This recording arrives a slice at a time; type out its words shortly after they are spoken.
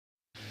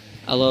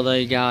Hello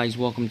there guys,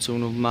 welcome to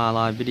another of my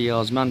live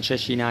videos.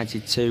 Manchester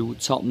United 2,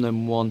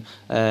 Tottenham 1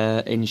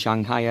 in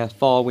Shanghai.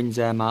 4 wins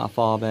out of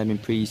 4 in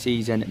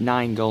pre-season,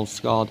 9 goals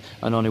scored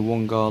and only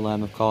 1 goal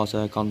of course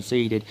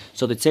conceded.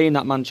 So the team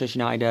that Manchester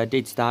United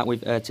did start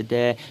with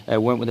today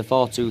went with a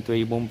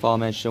 4-2-3-1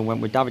 formation,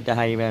 went with David De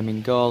Gea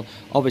in goal,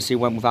 obviously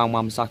went with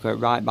Wan-Bissaka at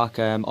right back,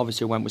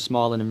 obviously went with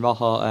Smalling and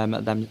Rojo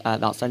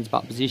at that centre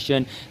back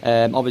position,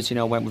 obviously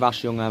went with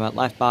Ash Young at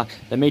left back.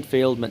 The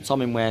midfield,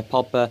 McTominay,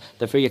 Pogba,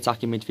 the 3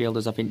 attacking midfielders,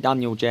 I think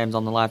Daniel James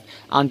on the left,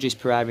 Andres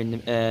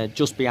Pereira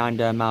just behind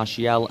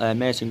Martial,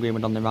 Mason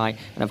Greenwood on the right,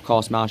 and of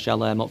course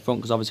Martial up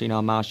front, because obviously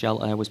Martial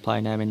was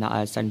playing in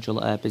that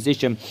central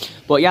position.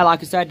 But yeah,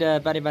 like I said,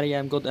 very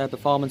good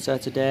performance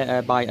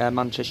today by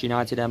Manchester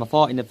United. I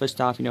thought in the first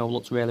half,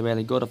 looked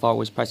really good. I thought it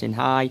was pressing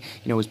high,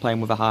 was playing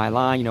with a high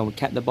line, we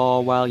kept the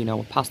ball well,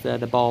 we passed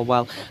the ball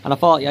well, and I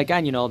thought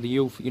again, the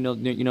youth,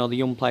 the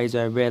young players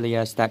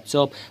really stepped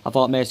up. I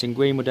thought Mason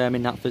Greenwood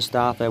in that first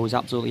half was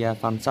absolutely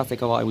fantastic.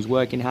 I thought he was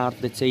working hard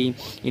for the team,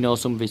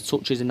 some of his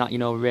touches and that,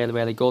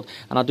 really good,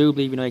 and I do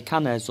believe, he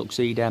can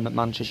succeed at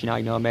Manchester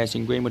United.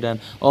 Mason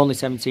Greenwood, only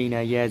 17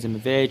 years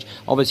of age.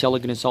 Obviously Ole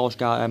Gunnar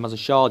Solskjaer has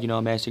assured,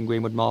 Mason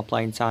Greenwood more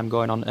playing time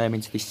going on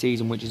into this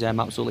season, which is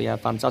absolutely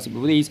fantastic.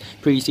 But with these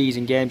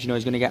pre-season games,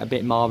 he's going to get a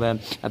bit more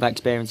of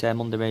experience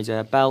under his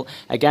belt.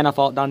 Again, I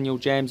thought Daniel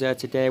James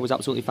today was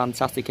absolutely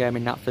fantastic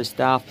in that first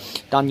half.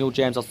 Daniel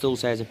James, I'll still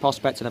say, is a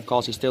prospect, and of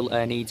course he still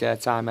needs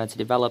time to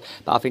develop,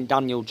 but I think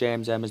Daniel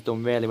James has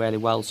done really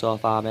well so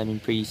far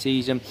in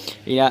pre-season.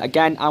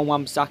 Again,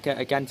 Wan-Bissaka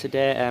again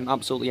today,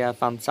 absolutely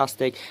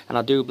fantastic, and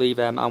I do believe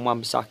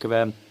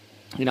Wan-Bissaka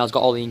has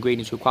got all the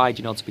ingredients required,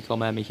 to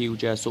become a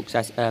huge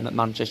success at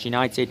Manchester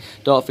United.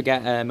 Don't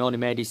forget, he only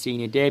made his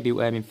senior debut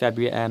in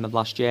February of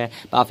last year,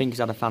 but I think he's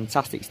had a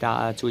fantastic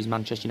start to his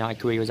Manchester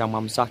United career as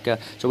Wan-Bissaka.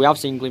 So we have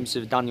seen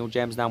glimpses of Daniel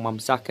James and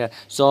Wan-Bissaka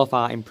so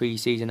far in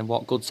pre-season of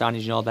what good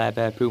signings,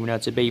 they've proven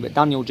to be. But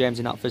Daniel James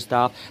in that first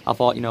half, I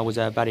thought, was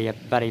very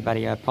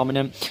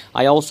prominent.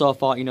 I also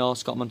thought,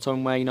 Scott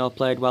McTominay,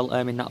 played well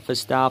in that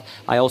first half.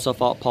 I also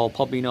thought Paul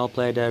Pogba,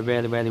 played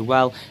really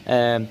well.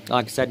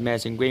 Like I said,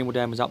 Mason Greenwood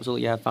was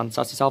absolutely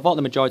fantastic. So I thought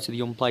the majority of the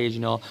young players,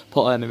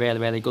 put a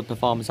really good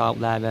performance out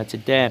there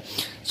today.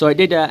 So it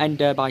did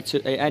ended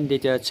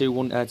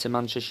 2-1 to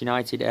Manchester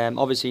United.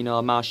 Obviously,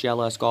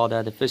 Martial scored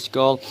the first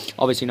goal.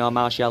 Obviously,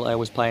 Martial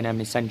was playing in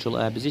a central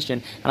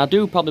position, and I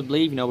do probably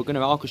believe, we're going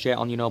to orchestrate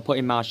on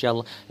putting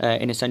Martial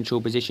in a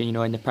central position,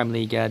 in the Premier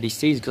League this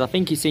season, because I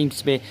think he seems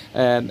to be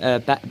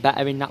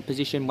better in that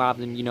position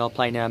rather than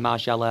playing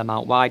Martial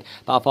out wide.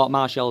 But I thought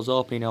Martial's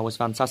opening was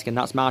fantastic, and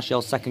that's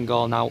Martial's second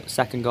goal now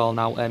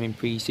in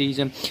pre-season.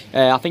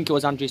 I think it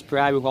was Andres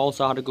Pereira who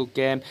also had a good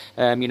game.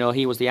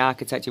 He was the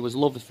architect. It was a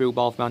lovely through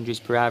ball from Andres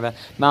Pereira.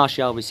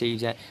 Martial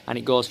receives it, and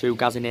it goes through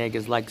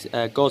Gazzaniga's legs.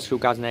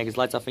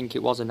 I think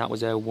it was, and that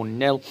was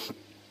 1-0.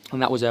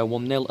 And that was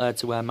 1-0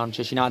 to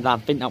Manchester United. I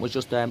think that was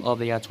just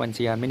over the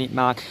 20-minute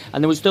mark.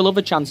 And there was still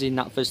other chances in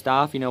that first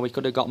half. We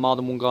could have got more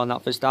than one goal in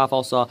that first half.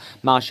 Also,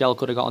 Martial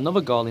could have got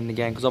another goal in the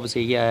game, because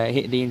obviously he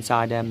hit the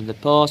inside of the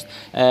post.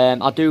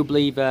 I do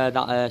believe that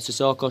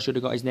Sissoko should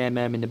have got his name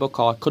in the book,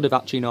 or could have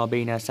actually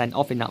been sent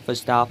off in that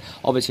first half.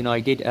 Obviously,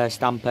 he did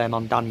stamp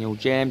on Daniel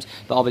James,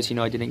 but obviously,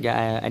 he didn't get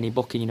any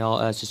booking,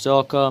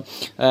 Sissoko.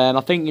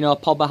 I think,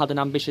 Pogba had an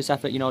ambitious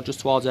effort,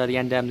 just towards the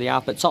end of the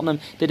half, but Tottenham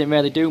didn't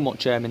really do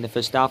much in the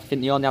first half. I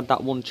think they only had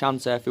that one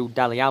chance through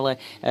Dele Alli,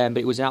 but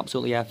it was an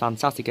absolutely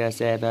fantastic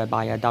save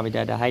by David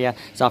De Gea.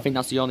 So I think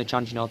that's the only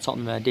chance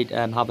Tottenham did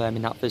have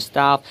in that first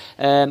half.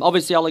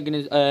 Obviously, Ole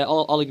Gunnar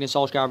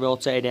Solskjaer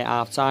rotated at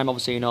half time.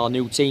 Obviously, a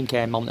new team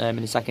came on in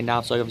the second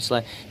half, so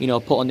obviously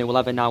put a new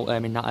 11 out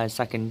in that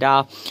second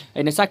half.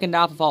 In the second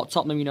half, I thought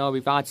Tottenham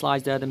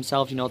revitalised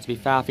themselves. To be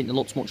fair, I think they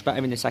looked much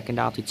better in the second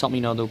half.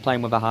 Tottenham, they were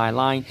playing with a high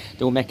line.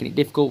 They were making it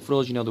difficult for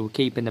us. They were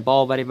keeping the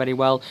ball very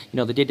well.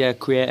 They did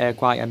create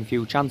quite a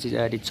few chances.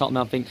 Did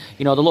Tottenham? I think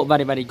they looked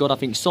very good. I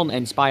think Son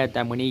inspired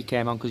them when he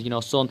came on,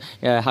 because Son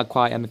had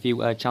quite a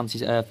few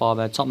chances for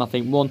Tottenham. I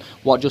think one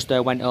what just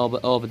went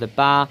over the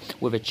bar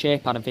with a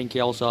chip, and I think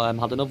he also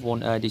had another one,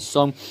 this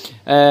Son.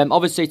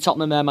 Obviously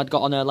Tottenham had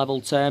got on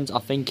level terms, I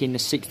think in the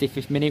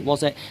 65th minute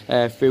was it,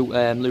 through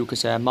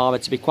Lucas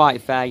Moura. To be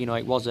quite fair,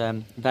 it was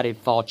very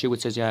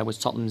fortuitous, was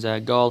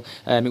Tottenham's goal.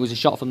 It was a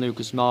shot from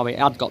Lucas Moura. It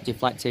had got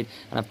deflected,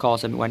 and of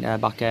course it went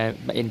back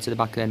into the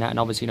back of the net, and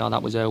obviously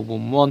that was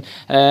 1-1.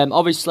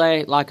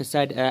 Obviously, like I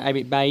said,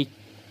 Eric Bailly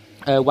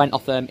went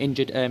off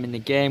injured in the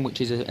game,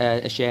 which is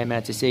a shame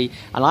to see.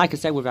 And like I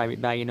said with Eric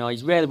Bailly,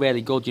 he's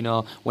really good,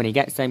 when he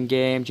gets them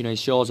games, he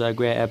shows a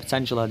great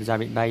potential as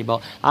Eric Bailly.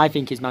 But I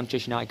think his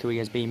Manchester United career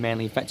has been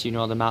mainly affected, the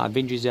amount of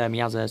injuries he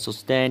has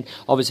sustained.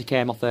 Obviously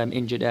came off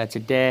injured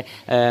today.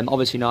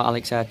 Obviously,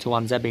 Alex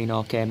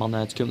Tuanzebe, came on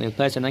to currently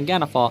replace him. And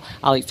again, I thought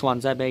Alex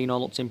Tuanzebe,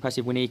 looked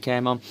impressive when he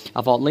came on.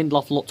 I thought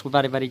Lindelof looked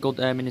very good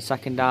in the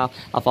second half.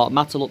 I thought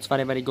Mata looked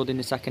very good in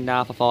the second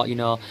half. I thought,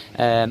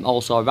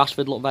 also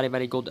Rashford looked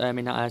very good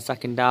in that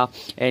second half.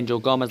 Angel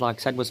Gomez, like I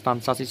said, was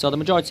fantastic. So the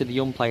majority of the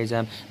young players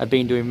have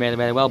been doing really,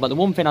 really well. But the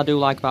one thing I do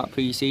like about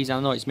pre-season, I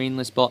know it's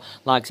meaningless, but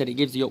like I said, it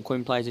gives the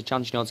upcoming players a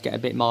chance, to get a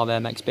bit more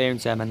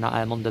experience and that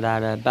under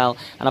their belt.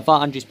 And I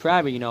thought Andres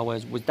Pereira,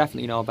 was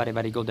definitely, very,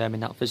 very good in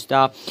that first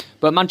half.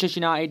 But Manchester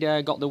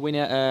United got the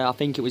winner. I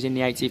think it was in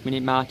the 80th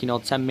minute mark.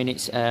 10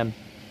 minutes.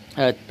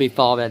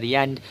 Before the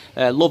end.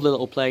 Lovely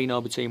little play,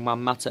 between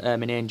Juan Mata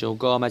and Angel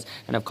Gomez,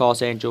 and of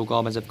course Angel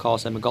Gomez,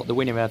 got the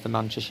winner for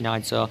Manchester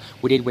United. So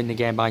we did win the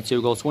game by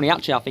 2 goals. One he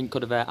actually, I think,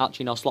 could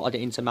have slotted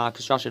it into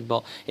Marcus Rashford,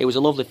 but it was a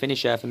lovely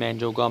finisher from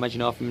Angel Gomez,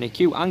 from an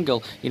acute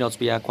angle, to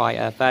be quite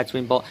fair to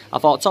him. But I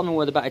thought Tottenham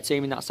were the better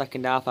team in that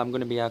second half. I'm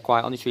going to be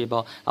quite honest with you,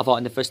 but I thought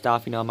in the first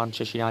half,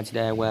 Manchester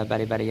United were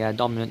very, very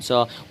dominant.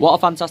 So what a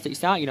fantastic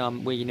start,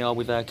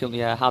 we've currently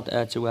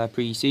had to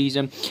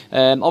pre-season.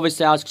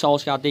 Obviously, as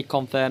Solskjaer did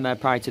confirm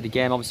prior to the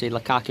game, obviously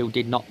Lukaku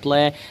did not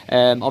play.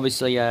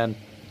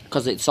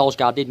 Because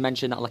Solskjaer did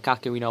mention that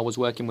Lukaku, was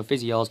working with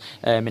physios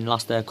in the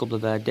last couple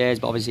of days,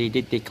 but obviously he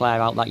did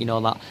declare out that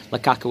that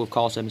Lukaku, of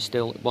course,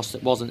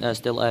 wasn't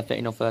still fit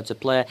enough to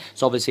play.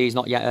 So obviously he's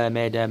not yet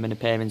made an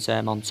appearance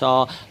on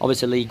tour.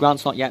 Obviously Lee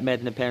Grant's not yet made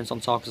an appearance on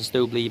tour because I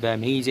still believe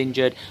he's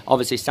injured.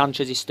 Obviously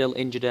Sanchez is still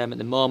injured at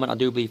the moment. I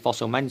do believe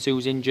Fosu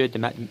Mensah's injured.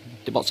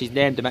 What's his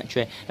name?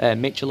 Dimitri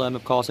Mitchell,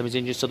 of course, is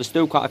injured. So there's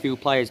still quite a few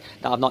players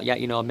that have not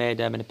yet made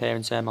an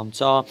appearance on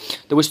tour.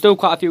 There was still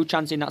quite a few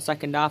chances in that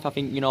second half. I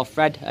think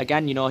Fred.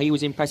 Again, he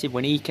was impressive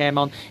when he came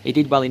on. He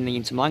did well in the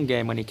Inter Milan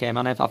game when he came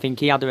on. I think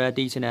he had a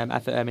decent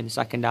effort in the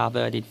second half,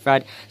 did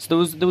Fred.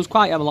 So there was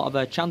quite a lot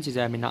of chances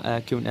in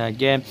that current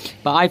game.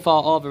 But I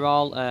thought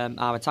overall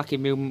our attacking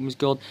movement was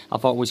good. I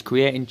thought it was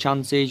creating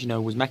chances,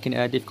 was making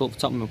it difficult for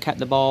Tottenham. We kept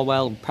the ball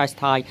well, pressed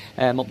high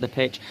up the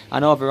pitch.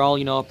 And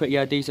overall,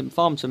 pretty decent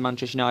performance from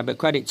Manchester United. But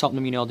credit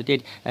Tottenham, they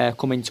did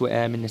come into it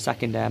in the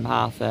second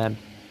half.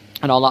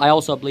 And all that. I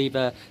also believe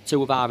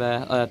 2 of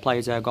our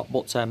players got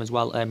booked as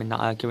well in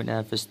that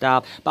current first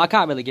half. But I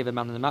can't really give a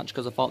man of the match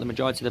because I thought the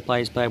majority of the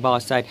players played well. I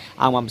said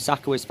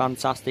Wan-Bissaka was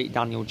fantastic.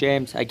 Daniel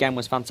James, again,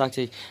 was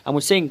fantastic. And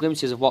we're seeing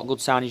glimpses of what good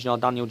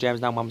signings, Daniel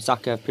James and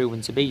Wan-Bissaka have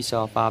proven to be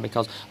so far,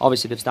 because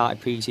obviously they've started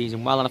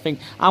pre-season well. And I think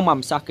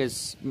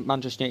Wan-Bissaka's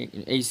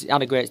he's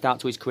had a great start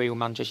to his career with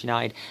Manchester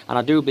United. And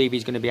I do believe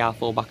he's going to be our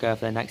full-back for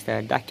the next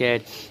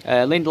decade.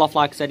 Lindelof,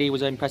 like I said, he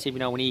was impressive,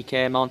 when he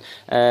came on.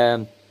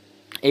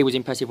 He was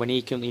impressive when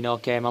he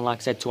came on. Like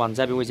I said, Tuan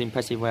Zebe was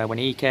impressive when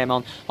he came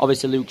on.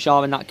 Obviously, Luke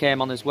Shaw when that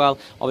came on as well.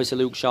 Obviously,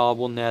 Luke Shaw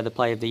won the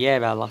Player of the Year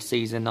last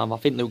season. I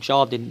think Luke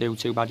Shaw didn't do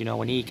too bad,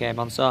 when he came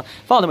on. So I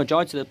thought the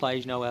majority of the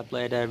players,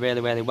 played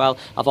really, really well.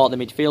 I thought the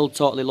midfield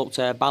totally looked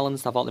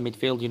balanced. I thought the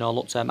midfield,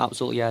 looked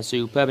absolutely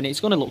superb. And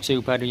it's going to look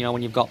superb,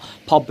 when you've got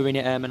Pogba in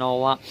it and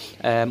all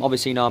that.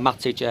 Obviously,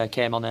 Matic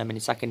came on in the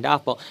second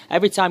half. But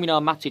every time,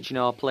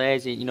 Matic,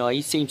 plays,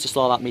 he seems to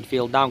slow that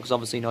midfield down because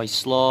obviously, he's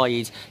slow,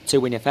 he's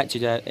too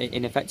ineffective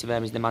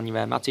as the man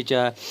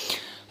Matic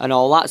and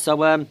all that.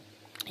 So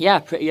yeah,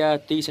 pretty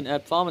decent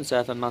performance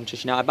from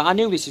Manchester United. But I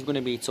knew this was going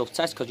to be a tough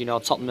test because,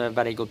 Tottenham are a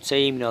very good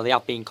team. They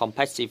have been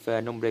competitive for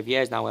a number of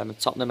years now,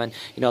 Tottenham. And,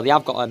 they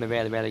have got a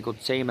really, really good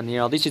team.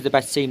 And, this is the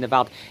best team they've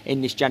had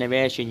in this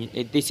generation.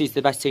 This is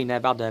the best team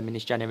they've had in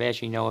this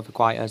generation, for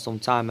quite some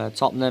time,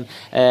 Tottenham.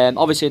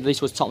 Obviously, this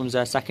was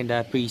Tottenham's second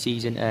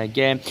pre-season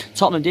game.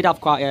 Tottenham did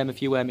have quite a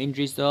few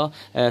injuries, though.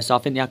 So I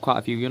think they had quite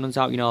a few runners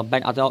out.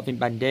 I don't think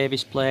Ben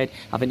Davies played.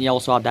 I think they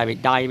also had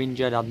David Dyer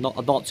injured. I'm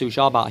not too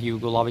sure about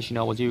Hugo Lloris.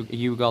 Was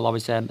Hugo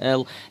Lloris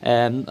ill.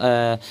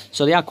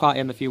 So they had quite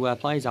a few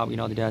players out, they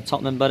did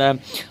Tottenham. But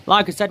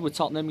like I said, with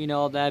Tottenham,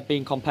 they've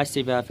been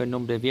competitive for a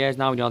number of years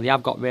now. They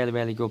have got really,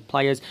 really good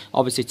players.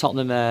 Obviously,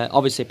 Tottenham,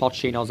 obviously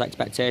Pochettino's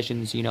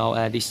expectations,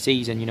 this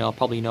season,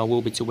 probably,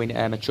 will be to win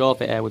a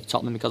trophy with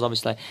Tottenham because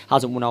obviously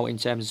hasn't won out in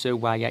terms of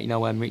silverware yet,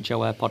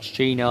 Mauricio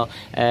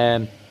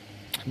Pochettino.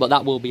 But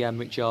that will be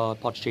Mauricio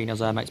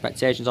Pochettino's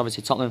expectations.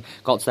 Obviously, Tottenham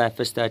got to their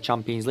first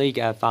Champions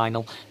League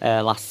final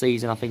last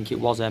season. I think it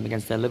was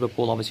against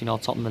Liverpool. Obviously,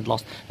 Tottenham had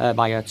lost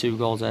by 2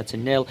 goals to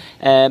 0.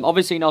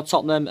 Obviously,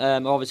 Tottenham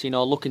are obviously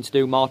looking to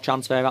do more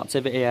transfer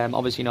activity.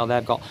 Obviously,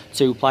 they've got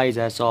 2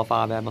 players so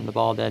far on the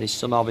board this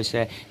summer.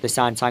 Obviously, they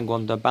signed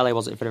Tanguy Ndombele,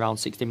 was it, for around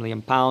 £60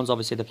 million.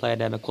 Obviously, they played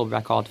a club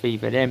record fee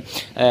for him.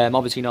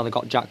 Obviously, they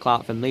got Jack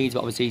Clark from Leeds,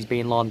 but obviously he's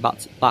being loaned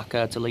back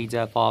to Leeds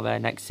for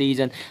next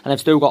season. And they've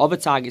still got other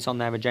targets on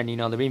their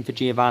agenda. They're in for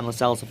Giovanni Lo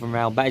Celso from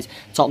Real Betis.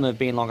 Tottenham have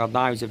been long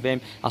admirers of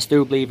him. I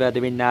still believe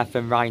they're in there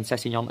from Ryan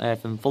Sessegnon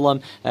from Fulham.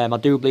 I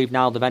do believe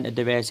now they've entered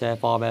the race for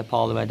Paulo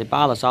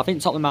Dybala. So I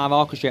think Tottenham might have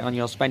orchestrated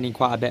on spending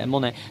quite a bit of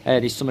money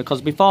this summer,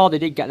 because before they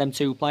did get them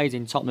 2 players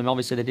in Tottenham,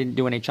 obviously they didn't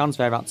do any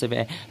transfer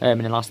activity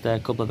in the last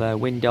couple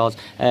of windows.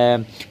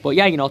 But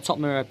yeah,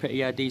 Tottenham are a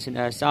pretty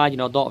decent side.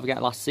 Don't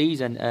forget last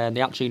season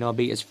they actually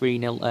beat us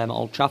 3-0 at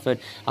Old Trafford.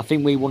 I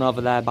think we won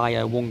over there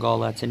by 1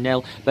 goal to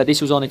 0. But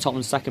this was only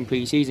Tottenham's second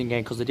pre-season game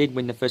game, because they did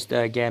win the first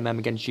game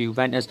against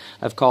Juventus,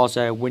 of course,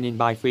 winning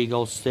by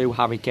 3-2.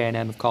 Harry Kane,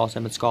 of course,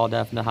 had scored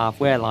from the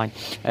halfway line.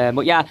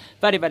 But yeah,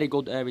 very, very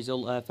good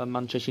result for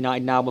Manchester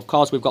United. Now, of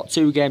course, we've got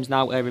 2 games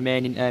now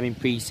remaining in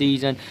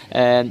pre-season.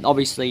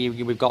 Obviously,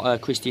 we've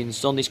got Christian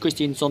Sunday. It's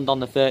Christian Sunday on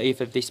the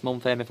 30th of this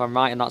month, if I'm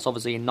right, and that's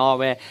obviously in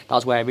Norway.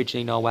 That's where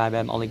originally, where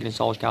Ole Gunnar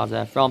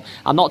Solskjaer's from.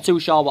 I'm not too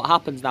sure what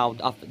happens now.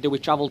 Do we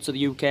travel to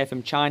the UK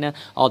from China,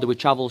 or do we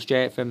travel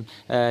straight from,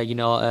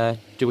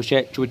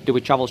 do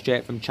we travel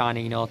straight from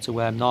China,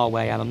 to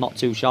Norway? And I'm not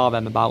too sure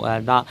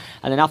about that.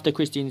 And then after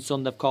Christian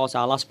Sunday, of course,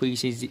 our last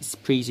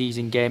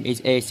pre-season game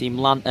is AC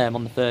Milan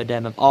on the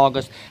 3rd of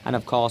August, and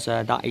of course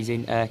that is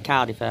in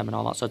Cardiff and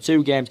all that. So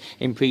 2 games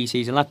in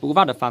pre-season left, but we've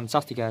had a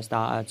fantastic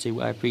start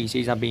to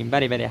pre-season. I've been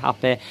very, very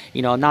happy.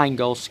 9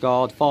 goals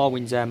scored, 4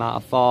 wins out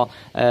of 4.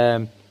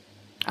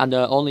 And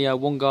only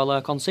 1 goal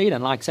conceded.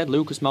 And like I said,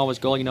 Lucas Moura's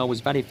goal, was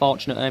very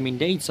fortunate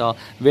indeed. So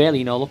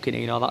really, looking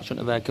at, that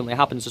shouldn't have currently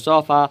happened.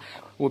 So far,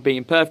 we've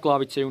beaten Perth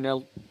Glory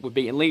 2-0, we've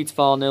beaten Leeds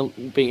 4-0,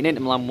 we've beaten Inter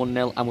Milan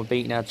 1-0, and we've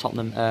beaten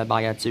Tottenham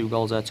by 2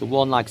 goals to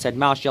 1. Like I said,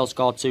 Martial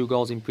scored 2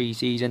 goals in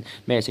pre-season,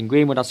 Mason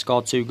Greenwood has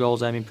scored 2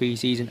 goals in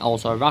pre-season,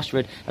 also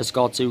Rashford has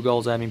scored 2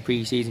 goals in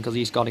pre-season, because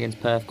he scored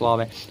against Perth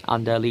Glory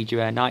and Leeds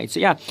United.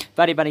 So yeah,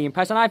 very, very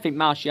impressed. And I think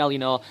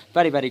Martial,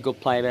 very, very good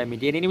player he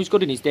did, and he was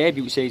good in his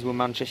debut season with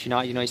Manchester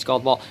United. He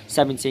scored,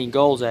 17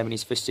 goals in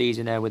his first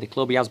season with the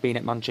club. He has been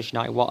at Manchester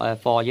United,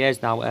 4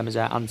 years now, as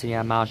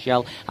Anthony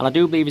Martial, and I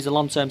do believe he's a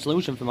long-term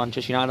solution for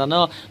Manchester United. I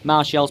know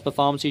Martial's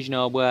performances,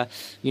 were,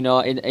 in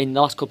the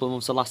last couple of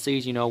months of last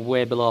season,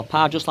 way below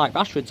par, just like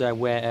Rashford's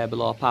way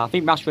below par. I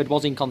think Rashford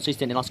was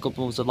inconsistent in the last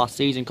couple of months of last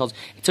season, because,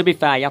 to be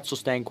fair, he had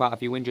sustained quite a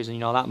few injuries,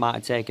 and, that might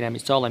have taken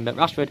its toll in. But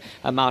Rashford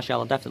and Martial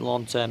are definitely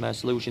long-term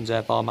solutions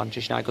for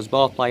Manchester United, because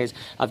both players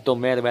have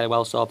done really, really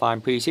well so far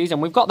in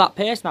pre-season. We've got that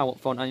pace now up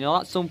front, and,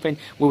 that's something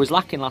we was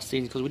lacking last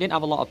season, because we didn't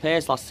have a lot of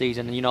pace last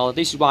season, and,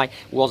 this is why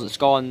we wasn't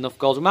scoring enough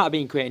goals. We might have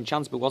been creating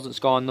chances, but wasn't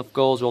scoring enough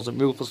goals, wasn't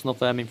ruthless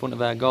enough in front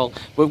of our goal.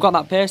 But we've got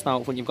that pace now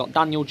up front. You've got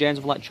Daniel James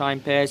with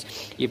electrifying pace.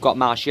 You've got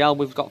Martial,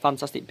 we've got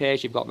fantastic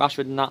pace. You've got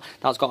Rashford and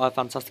that's got a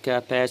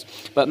fantastic pace.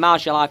 But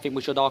Martial, I think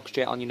we should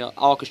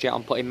orchestrate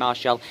on putting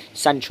Martial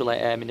centrally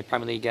in the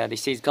Premier League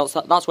this season, because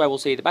that's where we'll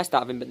see the best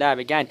out of him. But there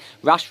again,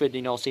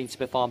 Rashford, seems to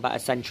perform better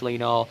centrally,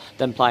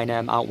 than playing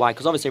out wide,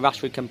 because obviously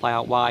Rashford can play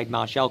out wide,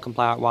 Martial can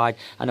play out wide,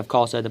 and of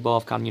course they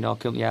both can,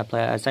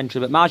 play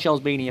centrally. But Martial's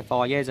been here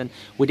 4 years, and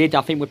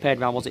I think we paid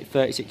around, was it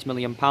 £36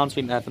 million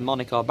for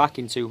Monaco back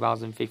in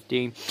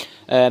 2015.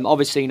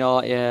 Obviously,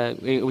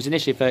 it was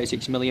initially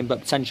 36 million, but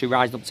potentially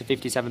rising up to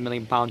 57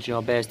 million pounds,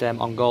 based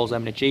on goals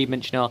and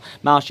achievements.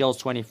 Martial's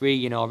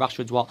 23,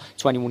 Rashford's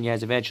 21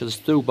 years of age, so they're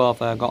still both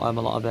got a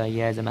lot of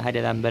years ahead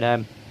of them.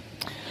 But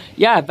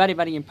yeah, very,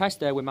 very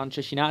impressed with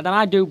Manchester United. And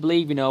I do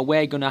believe,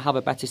 we're going to have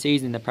a better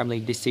season in the Premier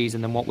League this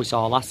season than what we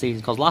saw last season.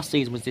 Because last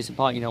season was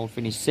disappointing, we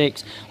finished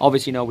 6th.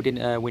 Obviously, we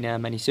didn't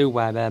win many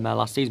silverware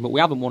last season, but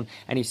we haven't won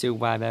any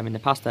silverware in the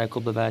past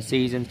couple of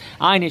seasons.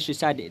 I initially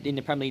said in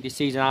the Premier League this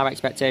season, our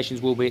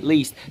expectations will be at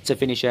least to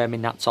finish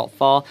in that top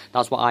 4.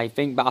 That's what I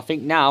think. But I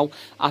think now,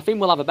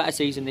 we'll have a better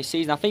season this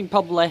season. I think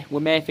probably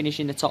we may finish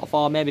in the top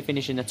 4, maybe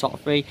finish in the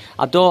top 3.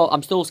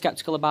 I'm still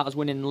sceptical about us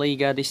winning the league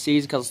this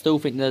season, because I still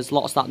think there's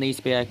lots that needs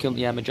to be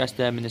addressed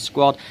in the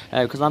squad,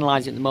 because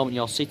analysing at the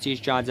moment, City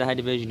strides ahead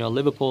of us,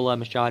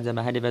 Liverpool strides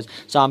ahead of us,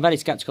 so I'm very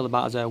sceptical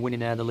about us winning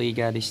the league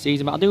this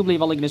season. But I do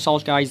believe Ole Gunnar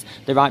Solskjaer is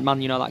the right man,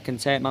 that can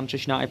take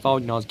Manchester United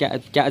forward,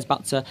 get us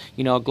back to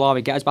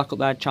glory, get us back up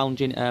there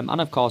challenging,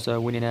 and of course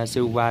winning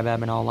silverware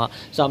and all that.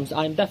 So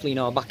I'm definitely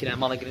backing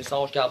Ole Gunnar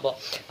Solskjaer,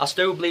 but I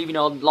still believe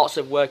lots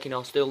of work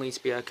still needs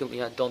to be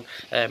done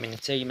in the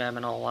team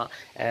and all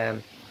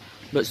that.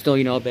 But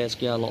still,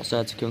 basically, lots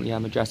to currently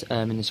address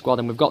in the squad,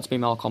 and we've got to be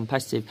more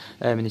competitive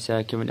in this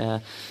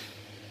current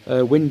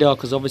window,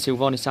 because obviously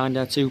we've only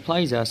signed 2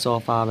 players so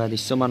far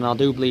this summer, and I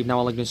do believe now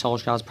Ole Gunnar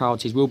Solskjaer's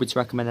priorities will be to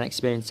recommend an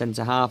experienced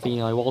centre-half.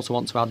 We also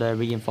want to add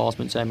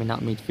reinforcements in that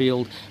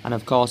midfield, and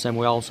of course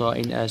we're also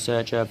in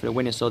search for the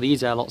winner. So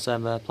these are lots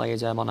of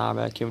players on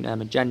our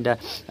current agenda,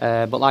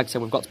 but like I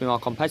said, we've got to be more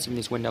competitive in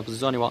this window, because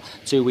there's only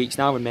 2 weeks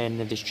now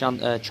remaining of this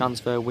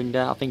transfer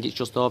window. I think it's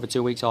just over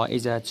 2 weeks, or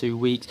it is 2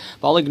 weeks.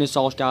 But Ole Gunnar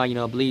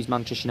Solskjaer believes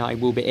Manchester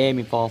United will be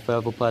aiming for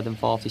further player than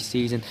 4th this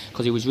season,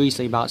 because he was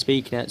recently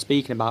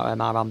speaking about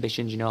our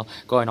ambitions,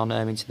 going on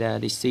into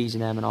this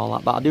season and all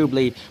that. But I do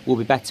believe we'll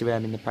be better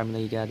in the Premier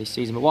League this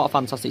season. But what a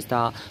fantastic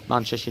start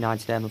Manchester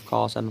United of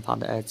course have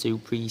had to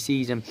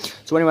pre-season.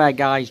 So anyway,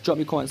 guys, drop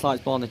your comments,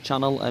 likes below on the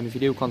channel. If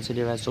you do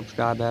consider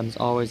subscribe as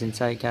always, and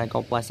take care,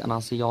 God bless, and I'll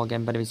see you all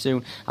again very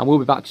soon. And we'll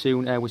be back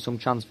soon with some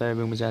transfer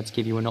rumours to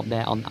give you an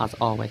update on, as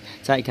always.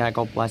 Take care,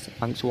 God bless,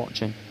 thanks for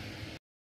watching.